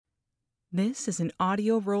This is an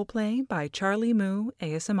audio roleplay by Charlie Moo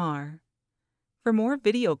ASMR. For more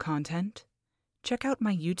video content, check out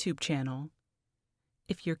my YouTube channel.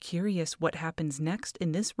 If you're curious what happens next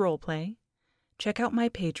in this roleplay, check out my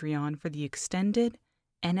Patreon for the extended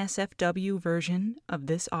NSFW version of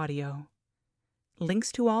this audio.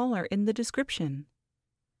 Links to all are in the description.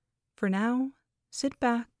 For now, sit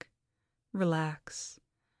back, relax,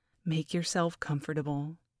 make yourself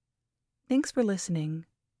comfortable. Thanks for listening,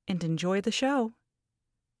 and enjoy the show.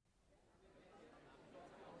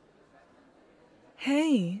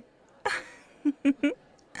 Hey!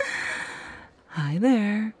 Hi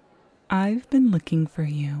there. I've been looking for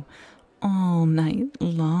you all night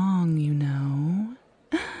long, you know.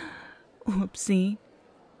 Whoopsie,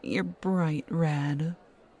 you're bright red.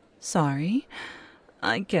 Sorry,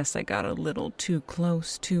 I guess I got a little too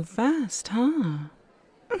close too fast, huh?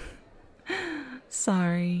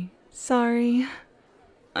 Sorry.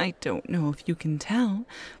 I don't know if you can tell,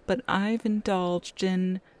 but I've indulged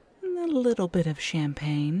in a little bit of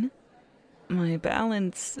champagne. My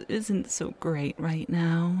balance isn't so great right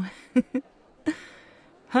now.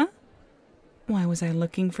 Huh? Why was I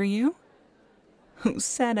looking for you? Who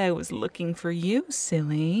said I was looking for you,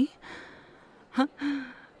 silly? Huh?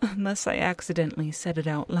 Unless I accidentally said it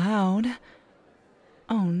out loud.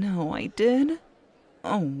 Oh no, I did?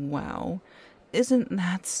 Oh wow. Isn't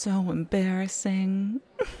that so embarrassing?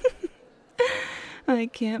 I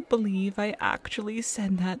can't believe I actually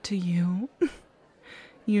said that to you.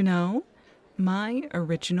 You know, my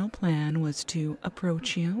original plan was to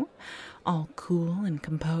approach you, all cool and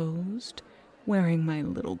composed, wearing my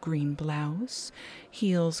little green blouse,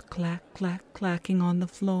 heels clacking on the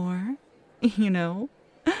floor. You know,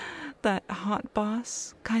 that hot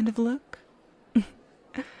boss kind of look.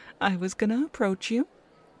 I was gonna approach you,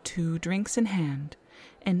 2 drinks in hand,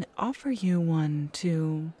 and offer you one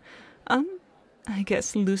to, I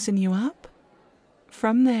guess loosen you up.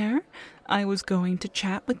 From there, I was going to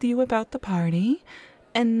chat with you about the party,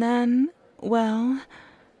 and then, well,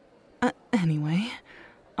 anyway,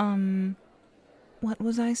 what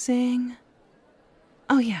was I saying?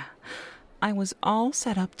 Oh yeah, I was all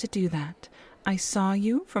set up to do that. I saw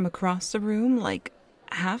you from across the room like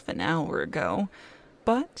half an hour ago,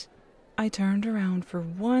 but I turned around for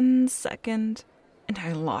 1 second, and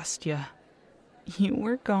I lost you. You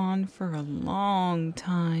were gone for a long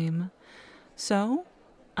time. So,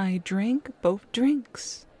 I drank both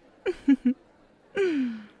drinks.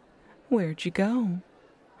 Where'd you go?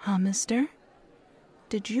 Huh, mister?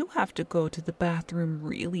 Did you have to go to the bathroom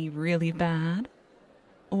really bad?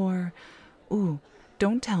 Or,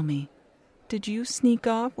 don't tell me. Did you sneak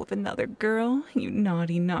off with another girl, you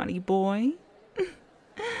naughty boy?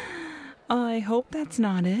 I hope that's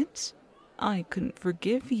not it. I couldn't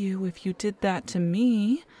forgive you if you did that to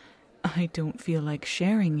me. I don't feel like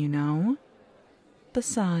sharing, you know.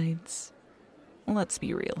 Besides, let's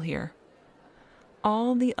be real here.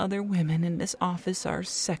 All the other women in this office are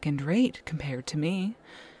second-rate compared to me.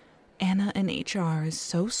 Anna in HR is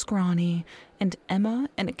so scrawny, and Emma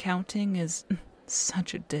in accounting is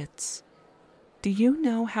such a ditz. Do you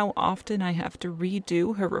know how often I have to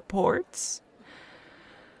redo her reports?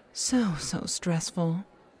 So stressful.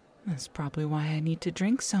 That's probably why I need to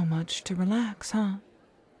drink so much to relax, huh?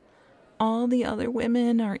 All the other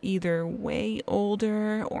women are either way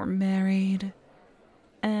older or married.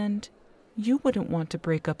 And you wouldn't want to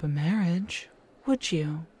break up a marriage, would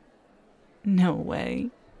you? No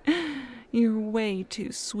way. You're way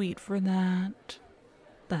too sweet for that.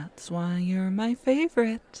 That's why you're my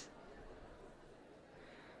favorite.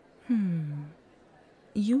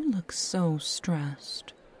 You look so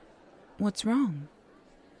stressed. What's wrong?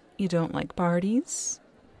 You don't like parties?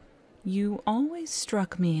 You always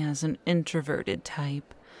struck me as an introverted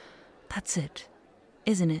type. That's it,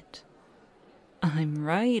 isn't it? I'm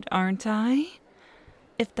right, aren't I?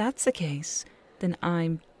 If that's the case, then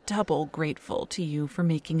I'm double grateful to you for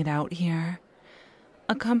making it out here.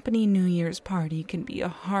 A company New Year's party can be a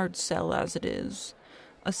hard sell as it is,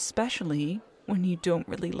 especially when you don't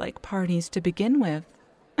really like parties to begin with.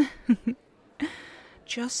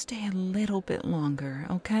 Just stay a little bit longer,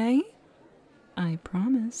 okay? I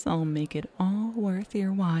promise I'll make it all worth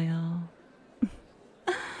your while.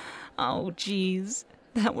 Oh, geez,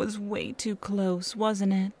 that was way too close,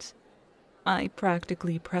 wasn't it? I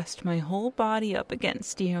practically pressed my whole body up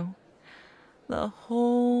against you. The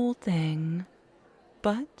whole thing.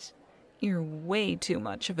 But you're way too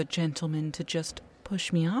much of a gentleman to just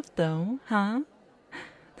push me off, though, huh?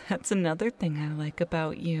 That's another thing I like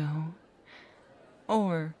about you.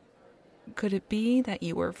 Or could it be that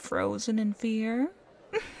you were frozen in fear?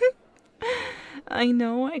 I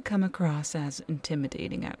know I come across as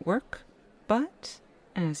intimidating at work, but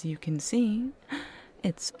as you can see,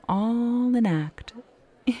 it's all an act.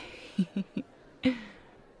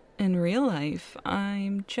 In real life,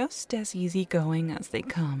 I'm just as easygoing as they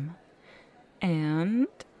come. And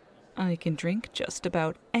I can drink just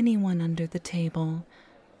about anyone under the table,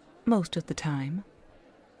 most of the time.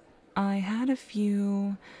 I had a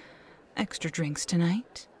few extra drinks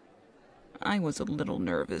tonight. I was a little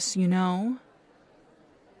nervous, you know.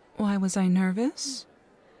 Why was I nervous?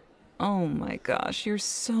 Oh my gosh, you're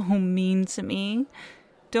so mean to me.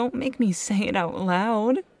 Don't make me say it out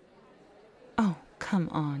loud. Oh, come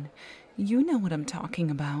on. You know what I'm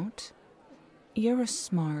talking about. You're a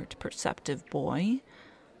smart, perceptive boy.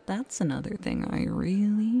 That's another thing I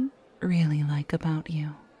really, really like about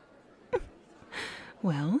you.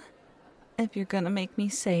 Well, if you're gonna make me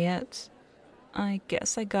say it, I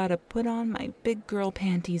guess I gotta put on my big girl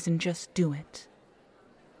panties and just do it.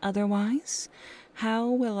 Otherwise, how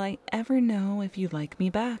will I ever know if you like me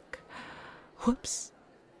back? Whoops.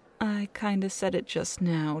 I kinda said it just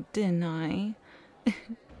now, didn't I?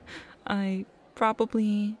 I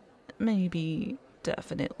probably, maybe,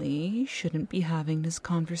 definitely shouldn't be having this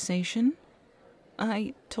conversation.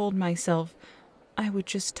 I told myself I would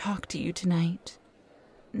just talk to you tonight.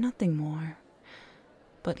 Nothing more.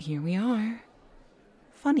 But here we are.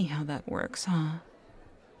 Funny how that works, huh?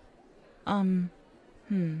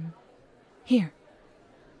 Here.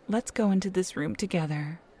 Let's go into this room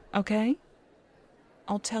together, okay?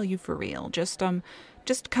 I'll tell you for real. Just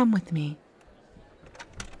come with me.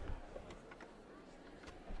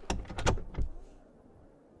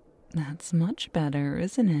 That's much better,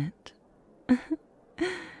 isn't it?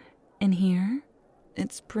 In here,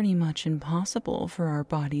 it's pretty much impossible for our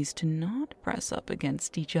bodies to not press up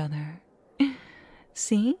against each other.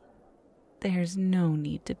 See? There's no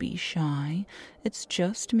need to be shy. It's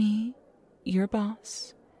just me, your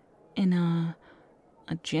boss, in a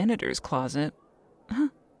janitor's closet. Huh.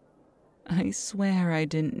 I swear I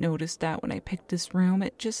didn't notice that when I picked this room.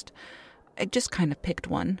 I just kind of picked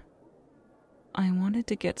one. I wanted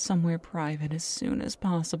to get somewhere private as soon as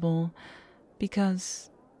possible because,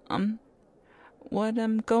 what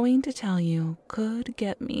I'm going to tell you could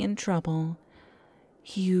get me in trouble.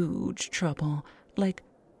 Huge trouble. Like,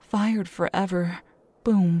 fired forever.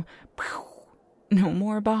 Boom. Pew. No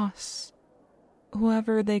more boss.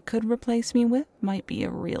 Whoever they could replace me with might be a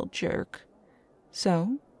real jerk.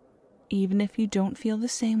 So, even if you don't feel the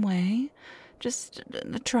same way, just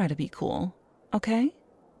try to be cool, okay?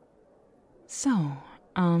 So,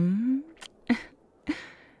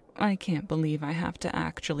 I can't believe I have to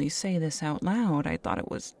actually say this out loud. I thought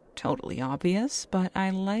it was totally obvious, but I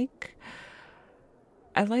like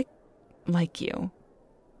you.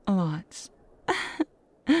 A lot.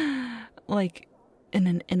 Like, in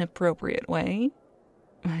an inappropriate way.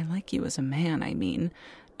 I like you as a man, I mean,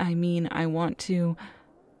 I want to...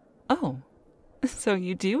 Oh, so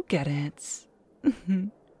you do get it.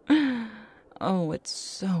 Oh, it's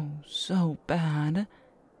so bad.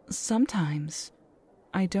 Sometimes,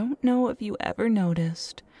 I don't know if you ever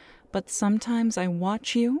noticed, but sometimes I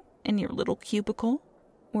watch you in your little cubicle,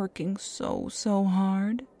 working so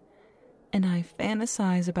hard, and I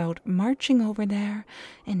fantasize about marching over there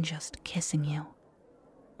and just kissing you.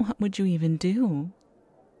 What would you even do?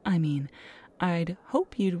 I mean, I'd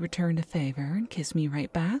hope you'd return the favor and kiss me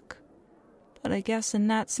right back. But I guess in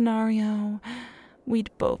that scenario, we'd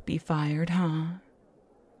both be fired, huh?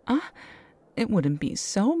 It wouldn't be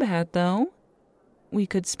so bad, though. We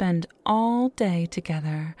could spend all day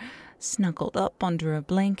together, snuggled up under a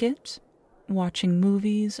blanket, watching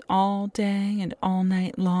movies all day and all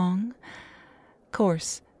night long. Of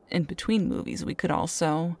course, in between movies, we could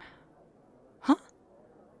also... Huh?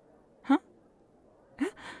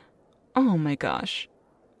 Oh my gosh.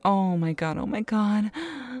 Oh my god.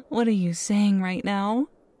 What are you saying right now?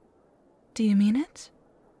 Do you mean it?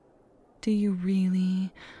 Do you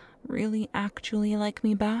really actually like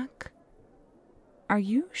me back? Are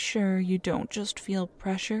you sure you don't just feel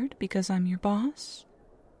pressured because I'm your boss?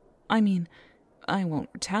 I mean, I won't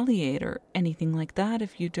retaliate or anything like that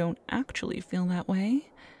if you don't actually feel that way.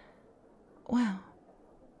 Wow,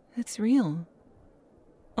 it's real.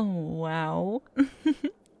 Oh, wow.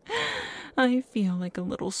 I feel like a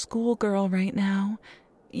little schoolgirl right now.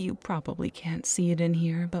 You probably can't see it in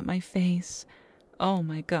here, but my face... Oh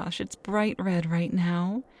my gosh, it's bright red right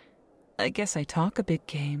now. I guess I talk a big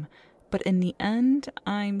game, but in the end,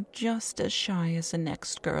 I'm just as shy as the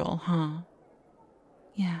next girl, huh?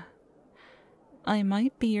 Yeah. I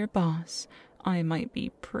might be your boss. I might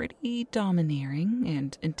be pretty domineering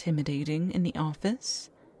and intimidating in the office.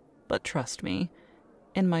 But trust me,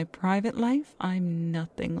 In my private life, I'm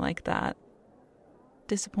nothing like that.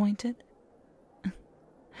 Disappointed?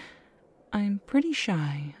 I'm pretty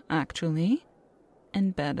shy, actually.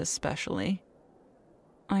 In bed, especially.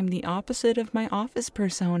 I'm the opposite of my office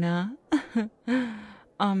persona.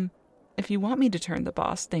 If you want me to turn the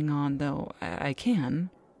boss thing on, though, I can.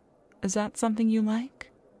 Is that something you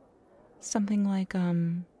like? Something like,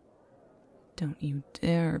 don't you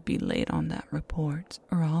dare be late on that report,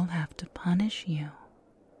 or I'll have to punish you.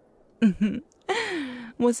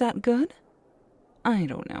 Was that good? I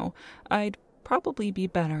don't know. I'd probably be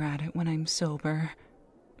better at it when I'm sober.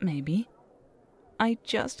 Maybe. I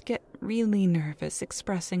just get really nervous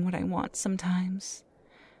expressing what I want sometimes.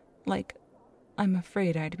 Like, I'm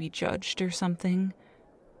afraid I'd be judged or something.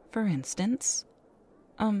 For instance,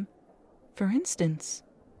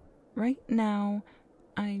 right now,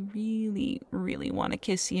 I really, really want to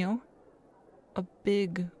kiss you. A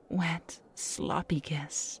big, wet, sloppy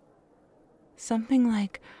kiss. Something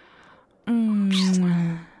like,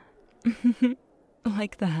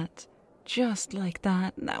 like that. Just like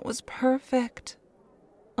that. That was perfect.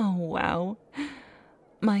 Oh, wow.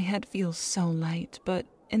 My head feels so light, but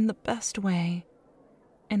in the best way.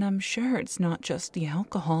 And I'm sure it's not just the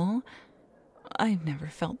alcohol. I've never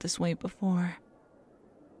felt this way before.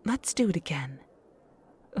 Let's do it again.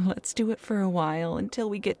 Let's do it for a while until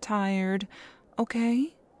we get tired,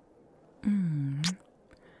 okay? Do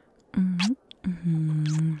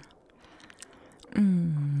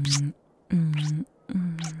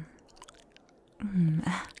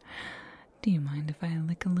you mind if I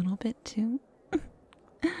lick a little bit too?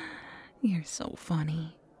 You're so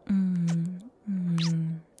funny.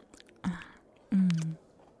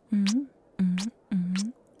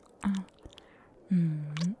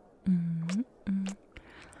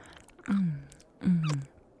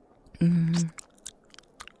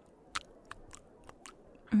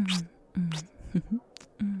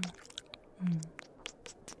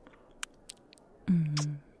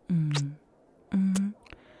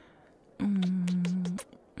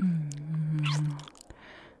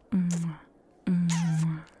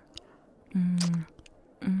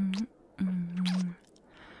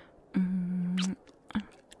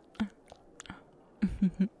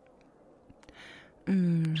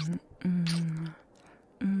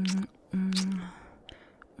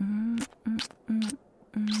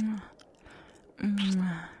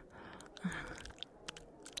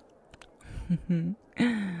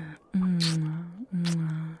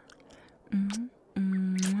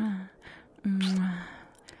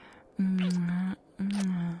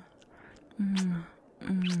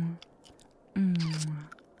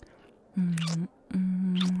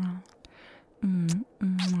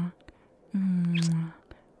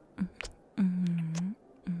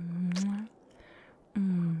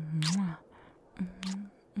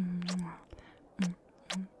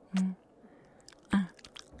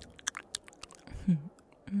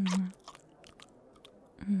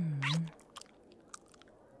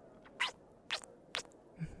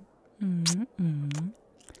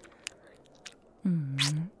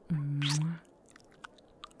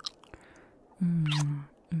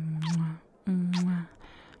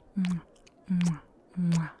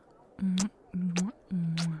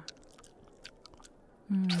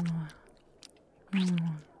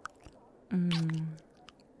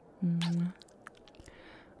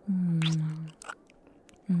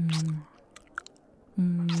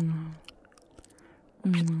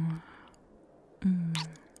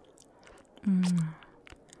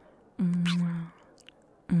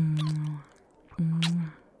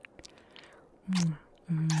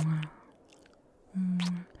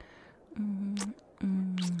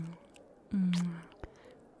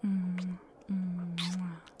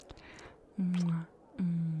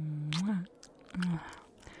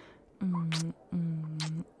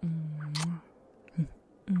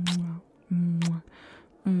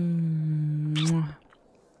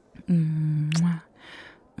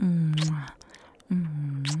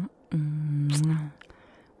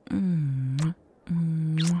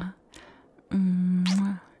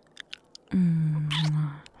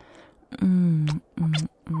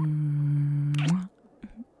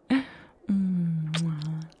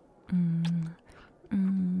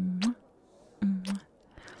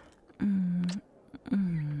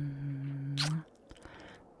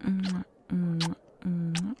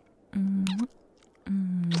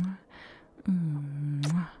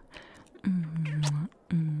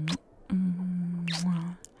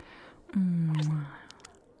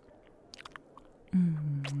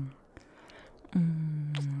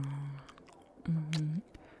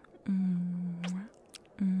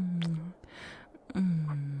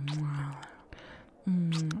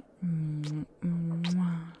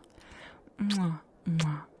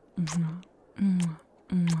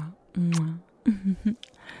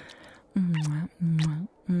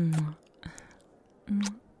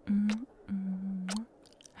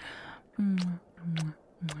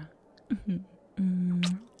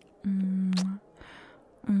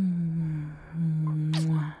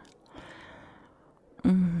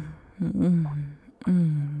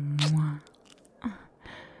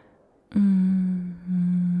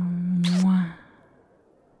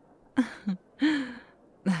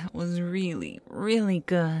 That was really, really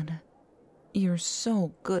good. You're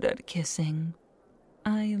so good at kissing.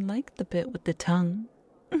 I like the bit with the tongue.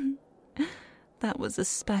 That was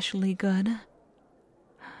especially good.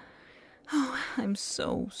 Oh, I'm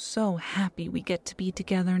so, so happy we get to be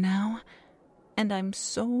together now. And I'm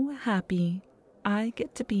so happy I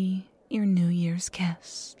get to be your New Year's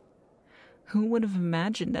kiss. Who would have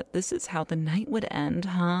imagined that this is how the night would end,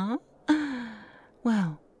 huh?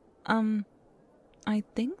 Well, I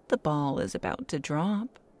think the ball is about to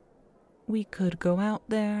drop. We could go out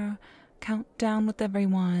there, count down with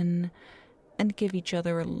everyone, and give each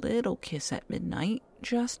other a little kiss at midnight,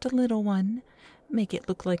 just a little one. Make it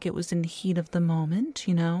look like it was in the heat of the moment,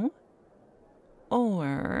 you know?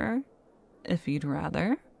 Or, if you'd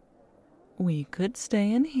rather, we could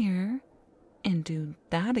stay in here and do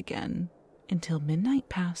that again until midnight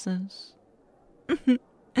passes.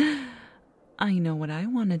 I know what I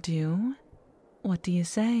want to do. What do you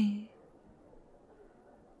say?